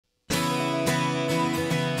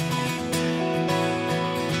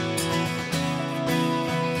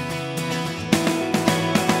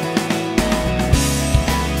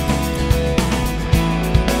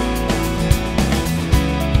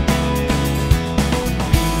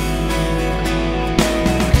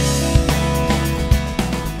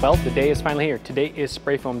Well, the day is finally here. Today is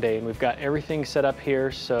spray foam day, and we've got everything set up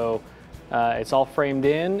here, so it's all framed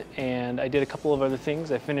in, and I did a couple of other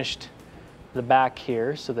things. I finished the back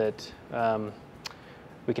here so that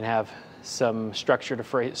we can have some structure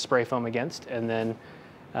to spray foam against, and then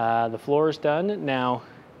the floor is done. Now,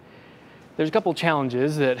 there's a couple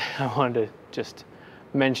challenges that I wanted to just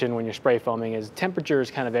mention when you're spray foaming. Is temperature is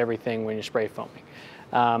kind of everything when you're spray foaming.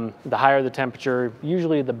 The higher the temperature,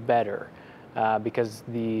 usually the better. Because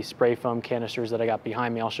the spray foam canisters that I got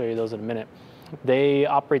behind me, I'll show you those in a minute, they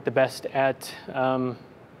operate the best at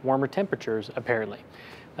warmer temperatures, apparently.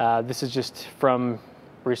 This is just from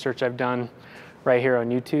research I've done right here on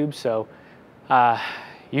YouTube, so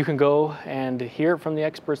you can go and hear it from the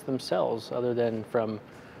experts themselves other than from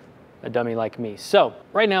a dummy like me. So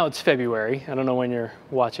right now it's February. I don't know when you're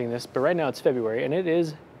watching this, but right now it's February and it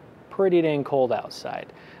is pretty dang cold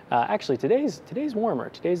outside. Actually, today's warmer.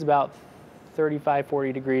 Today's about 35,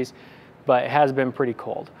 40 degrees, but it has been pretty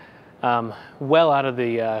cold. Well out of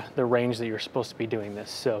the range that you're supposed to be doing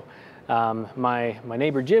this. So my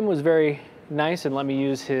neighbor Jim was very nice and let me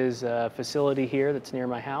use his facility here that's near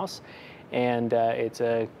my house. And it's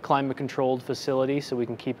a climate controlled facility, so we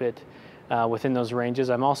can keep it within those ranges.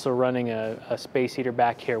 I'm also running a space heater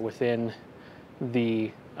back here within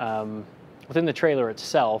the trailer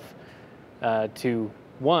itself to,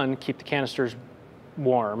 one, keep the canisters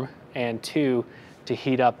warm, and two, to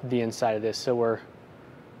heat up the inside of this. So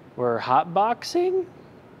we're hot boxing?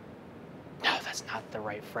 No, that's not the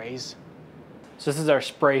right phrase. So this is our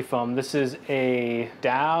spray foam. This is a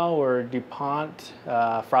Dow or DuPont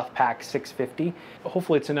Froth Pack 650.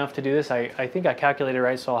 Hopefully it's enough to do this. I think I calculated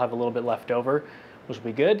right, so I'll have a little bit left over, which will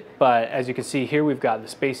be good. But as you can see here, we've got the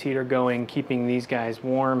space heater going, keeping these guys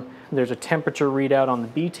warm. There's a temperature readout on the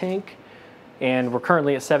B tank, and we're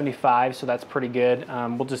currently at 75, so that's pretty good.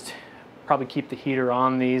 We'll just probably keep the heater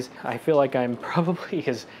on these. I feel like I'm probably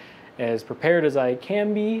as prepared as I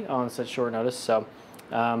can be on such short notice. So,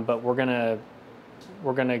 but we're gonna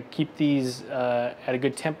keep these at a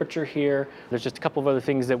good temperature here. There's just a couple of other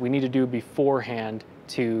things that we need to do beforehand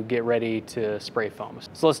to get ready to spray foam.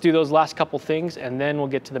 So let's do those last couple things, and then we'll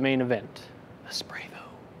get to the main event, the spray foam.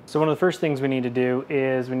 So one of the first things we need to do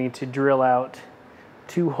is we need to drill out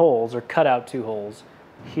 2 holes, or cut out 2 holes,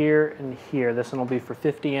 here and here. This one will be for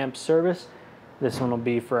 50 amp service. This one will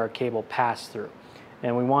be for our cable pass through.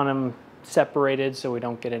 And we want them separated so we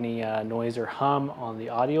don't get any noise or hum on the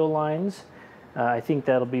audio lines. I think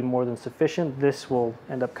that'll be more than sufficient. This will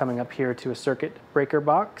end up coming up here to a circuit breaker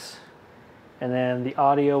box. And then the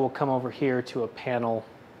audio will come over here to a panel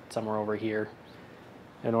somewhere over here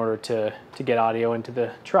in order to get audio into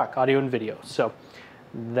the truck, audio and video. So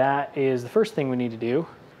that is the first thing we need to do.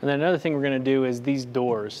 And then another thing we're gonna do is these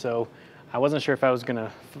doors. So I wasn't sure if I was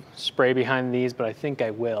gonna spray behind these, but I think I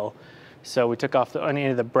will. So we took off any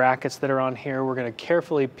of the brackets that are on here. We're gonna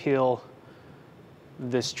carefully peel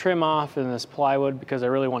this trim off and this plywood because I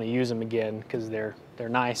really want to use them again because they're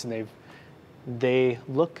nice and they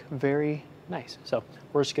look very nice. So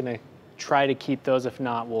we're just gonna try to keep those. If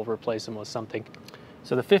not, we'll replace them with something.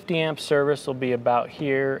 So the 50 amp service will be about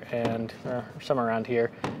here and somewhere around here,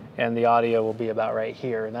 and the audio will be about right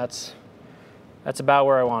here, and that's about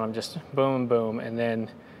where I want them. Just boom, boom, and then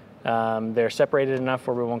they're separated enough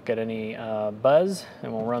where we won't get any buzz,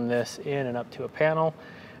 and we'll run this in and up to a panel.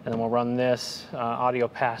 And then we'll run this audio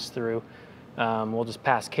pass through. We'll just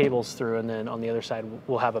pass cables through, and then on the other side,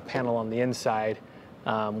 we'll have a panel on the inside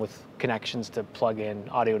with connections to plug in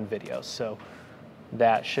audio and video. So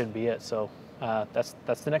that should be it. So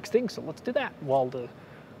that's the next thing. So let's do that while the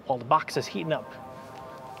box is heating up.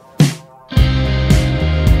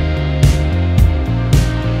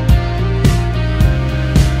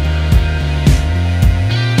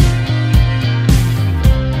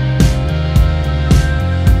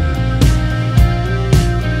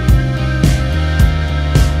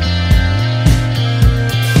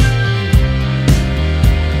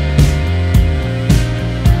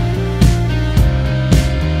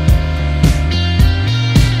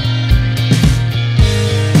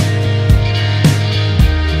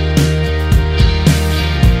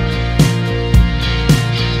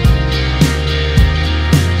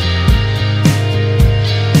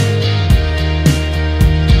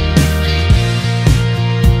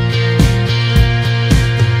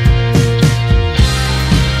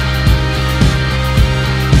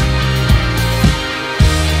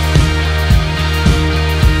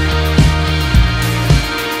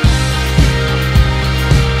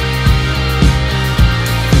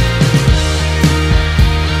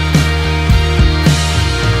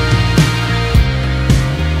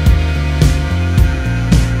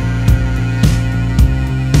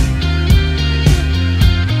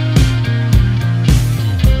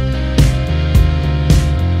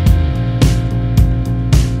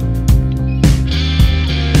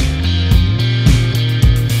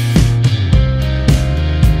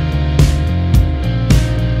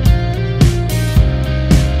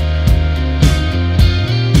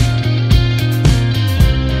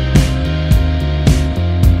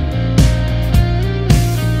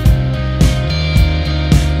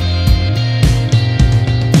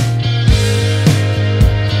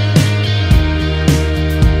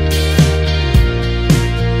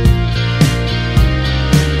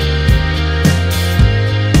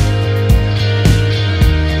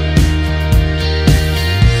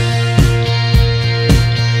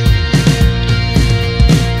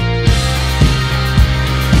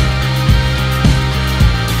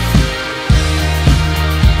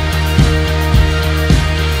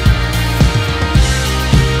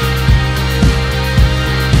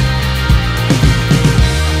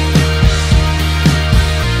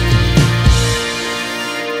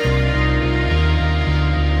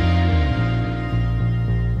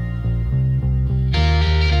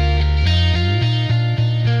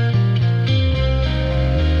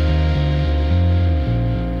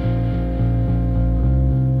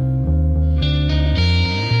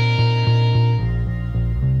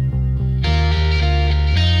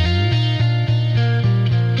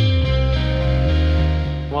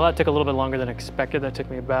 that took a little bit longer than expected. That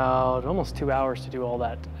took me about almost 2 hours to do all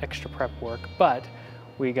that extra prep work, but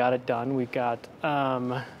we got it done. We got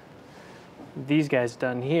these guys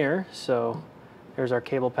done here. So there's our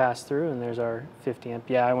cable pass through and there's our 50 amp.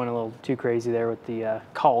 Yeah, I went a little too crazy there with the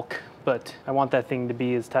caulk, but I want that thing to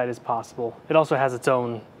be as tight as possible. It also has its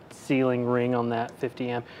own sealing ring on that 50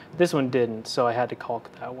 amp. This one didn't, so I had to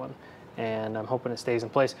caulk that one, and I'm hoping it stays in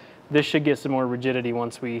place. This should get some more rigidity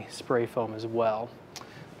once we spray foam as well.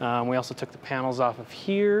 We also took the panels off of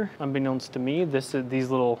here. Unbeknownst to me, these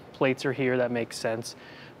little plates are here. That makes sense,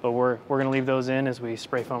 but we're gonna leave those in as we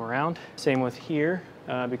spray foam around. Same with here,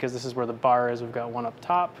 because this is where the bar is. We've got one up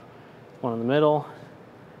top, one in the middle,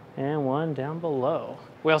 and one down below.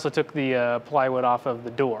 We also took the plywood off of the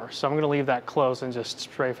door, so I'm gonna leave that close and just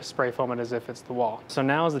spray foam it as if it's the wall. So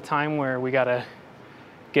now is the time where we gotta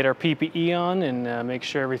get our PPE on and make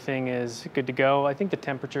sure everything is good to go. I think the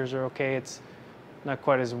temperatures are okay. It's not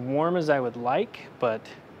quite as warm as I would like, but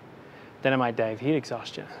then I might die of heat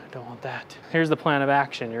exhaustion. I don't want that. Here's the plan of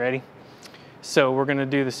action. You ready? So we're gonna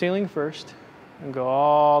do the ceiling first and go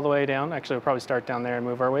all the way down. Actually, we'll probably start down there and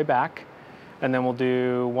move our way back. And then we'll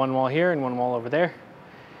do one wall here and one wall over there.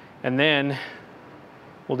 And then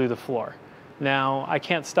we'll do the floor. Now, I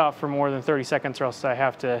can't stop for more than 30 seconds or else I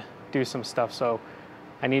have to do some stuff. So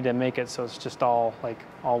I need to make it so it's just all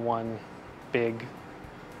one big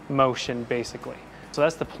motion, basically. So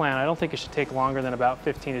that's the plan. I don't think it should take longer than about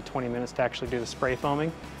 15 to 20 minutes to actually do the spray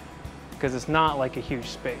foaming, because it's not like a huge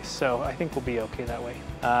space. So I think we'll be okay that way.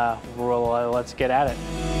 Let's get at it.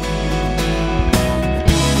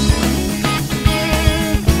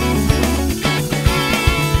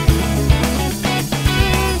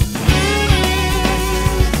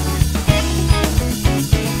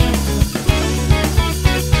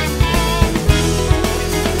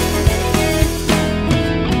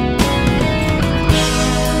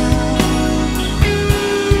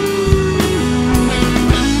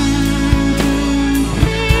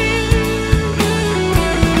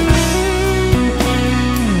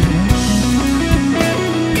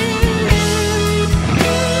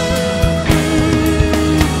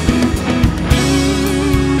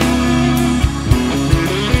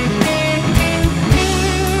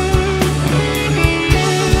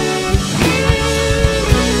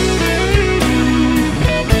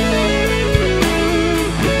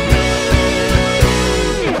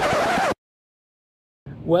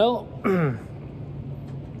 Well,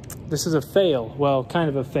 this is a fail. Well, kind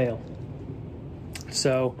of a fail.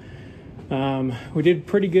 So we did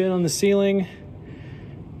pretty good on the ceiling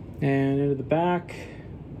and into the back,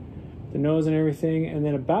 the nose and everything. And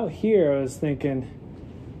then about here, I was thinking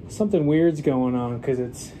something weird's going on because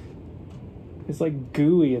it's like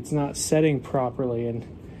gooey. It's not setting properly.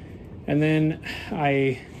 And then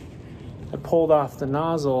I pulled off the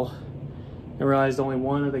nozzle and realized only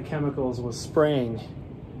one of the chemicals was spraying.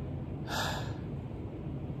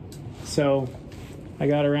 So I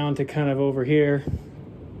got around to kind of over here,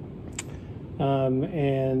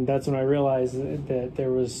 and that's when I realized that there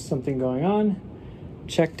was something going on.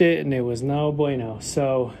 Checked it and it was no bueno.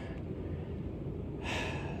 So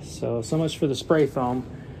much for the spray foam.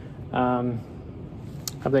 I'm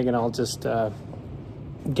thinking I'll just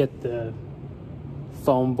get the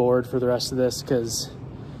foam board for the rest of this, because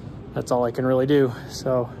that's all I can really do.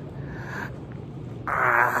 So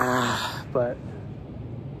but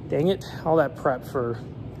dang it, all that prep for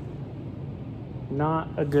not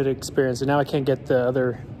a good experience. And now I can't get the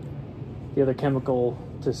other chemical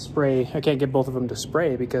to spray. I can't get both of them to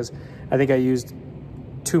spray because I think I used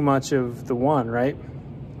too much of the one, right?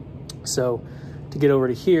 So to get over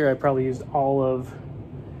to here, I probably used all of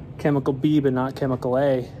chemical B but not chemical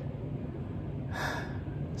A.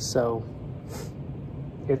 So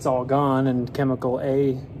it's all gone, and chemical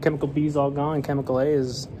B is all gone, chemical A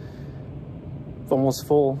is almost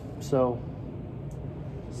full. So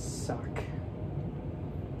suck.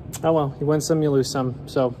 Oh well, you win some, you lose some.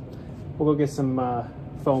 So we'll go get some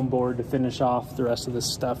foam board to finish off the rest of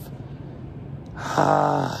this stuff.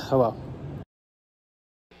 Oh well.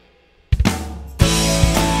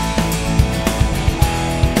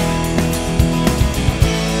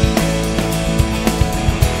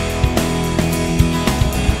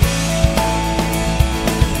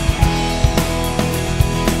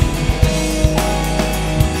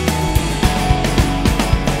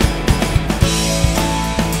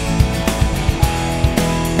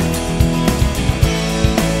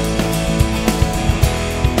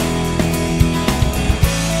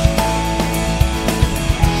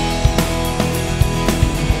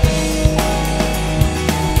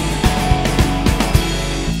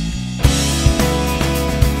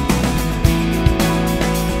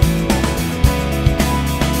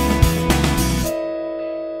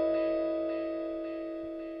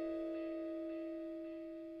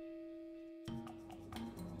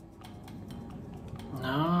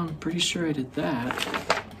 I'm pretty sure I did that.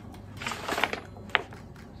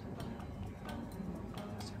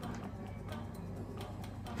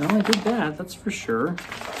 No, I did that, that's for sure.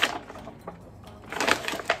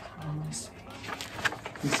 Let me see.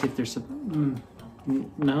 Let me see if there's some,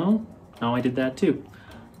 no? No, I did that too.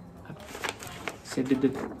 See, I did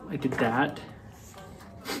that.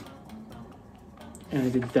 And I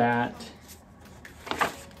did that.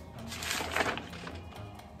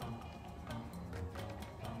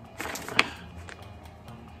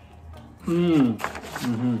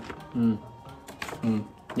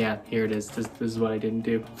 Yeah, here it is. This is what I didn't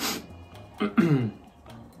do.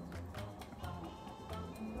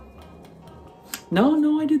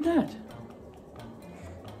 No, I did that.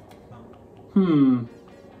 Anyway,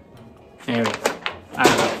 I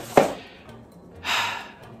don't know.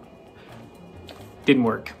 Didn't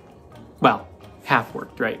work. Well, half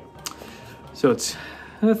worked, right? So it's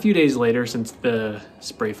a few days later since the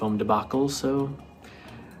spray foam debacle, so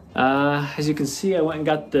as you can see, I went and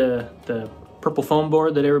got the purple foam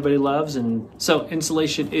board that everybody loves, and so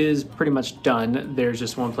insulation is pretty much done. There's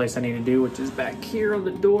just one place I need to do, which is back here on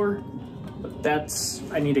the door, but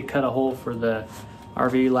I need to cut a hole for the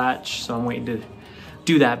RV latch, so I'm waiting to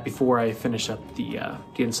do that before I finish up the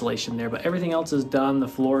insulation there. But everything else is done, the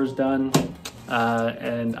floor is done,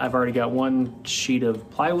 and I've already got one sheet of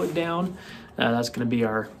plywood down. That's gonna be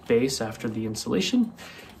our base after the insulation,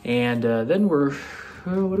 and then what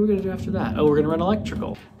are we gonna do after that? Oh, we're gonna run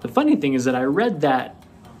electrical. The funny thing is that I read that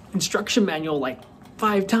instruction manual like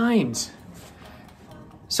 5 times.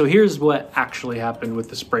 So here's what actually happened with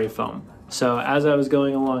the spray foam. So as I was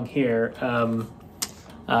going along here,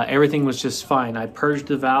 everything was just fine. I purged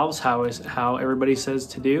the valves how everybody says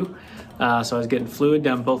to do. So I was getting fluid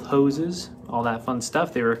down both hoses, all that fun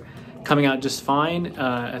stuff. They were coming out just fine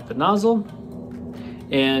at the nozzle.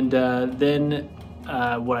 And then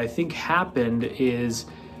what I think happened is,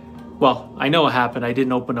 well, I know what happened. I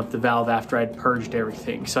didn't open up the valve after I'd purged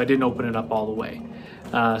everything, so I didn't open it up all the way.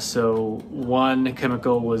 So one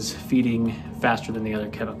chemical was feeding faster than the other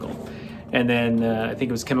chemical. And then I think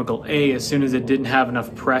it was chemical A, as soon as it didn't have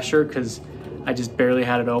enough pressure, because I just barely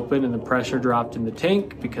had it open and the pressure dropped in the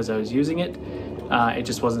tank because I was using it, it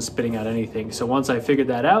just wasn't spitting out anything. So once I figured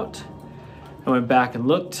that out, I went back and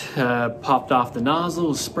looked, popped off the nozzle,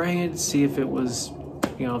 was spraying it to see if it was,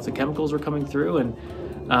 if the chemicals were coming through, and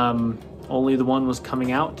only the one was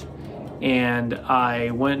coming out. And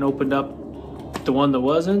I went and opened up the one that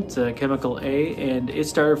wasn't, chemical A, and it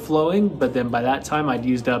started flowing, but then by that time I'd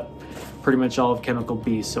used up pretty much all of chemical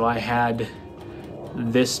B, so I had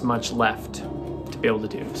this much left to be able to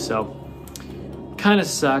do. So kind of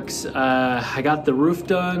sucks. I got the roof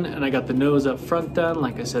done and I got the nose up front done,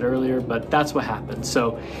 like I said earlier, but that's what happened.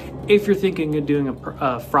 So if you're thinking of doing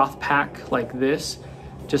a froth pack like this,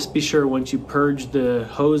 just be sure once you purge the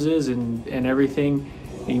hoses and everything,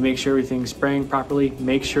 and you make sure everything's spraying properly,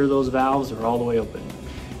 make sure those valves are all the way open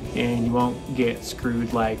and you won't get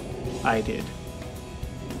screwed like I did.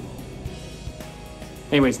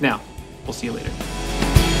 Anyways, now, we'll see you later.